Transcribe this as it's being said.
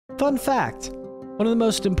Fun fact, one of the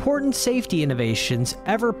most important safety innovations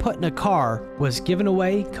ever put in a car was given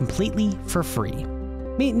away completely for free.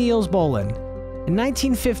 Meet Nils Bohlin. In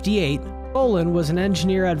 1958, Bohlin was an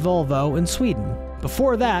engineer at Volvo in Sweden.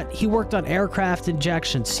 Before that, he worked on aircraft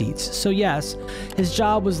ejection seats, so yes, his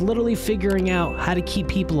job was literally figuring out how to keep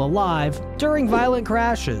people alive during violent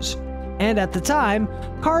crashes. And at the time,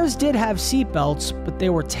 cars did have seatbelts, but they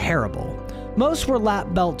were terrible. Most were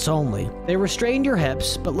lap belts only. They restrained your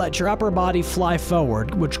hips, but let your upper body fly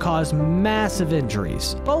forward, which caused massive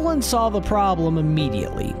injuries. Bohlin saw the problem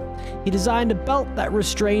immediately. He designed a belt that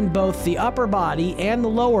restrained both the upper body and the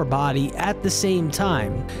lower body at the same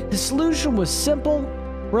time. His solution was simple,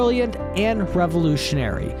 brilliant, and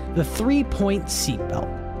revolutionary: the 3-point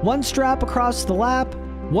seatbelt. One strap across the lap,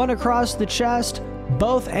 one across the chest,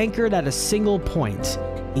 both anchored at a single point.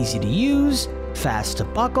 Easy to use, fast to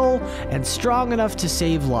buckle, and strong enough to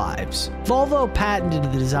save lives. Volvo patented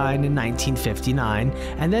the design in 1959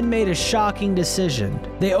 and then made a shocking decision.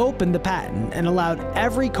 They opened the patent and allowed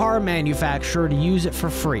every car manufacturer to use it for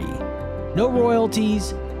free. No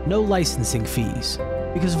royalties, no licensing fees.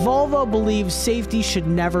 Because Volvo believes safety should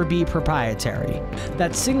never be proprietary.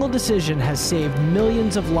 That single decision has saved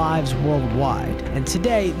millions of lives worldwide, and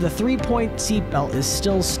today the 3-point seatbelt is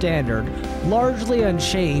still standard, largely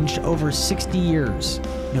unchanged over 60 years.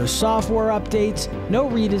 No software updates, no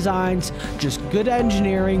redesigns, just good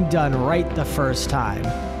engineering done right the first time.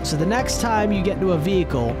 So the next time you get into a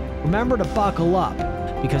vehicle, remember to buckle up,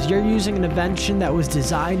 because you're using an invention that was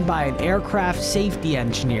designed by an aircraft safety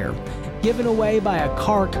engineer, given away by a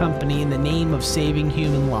car company in the name of saving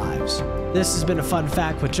human lives. This has been a Fun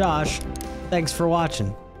Fact with Josh. Thanks for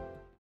watching.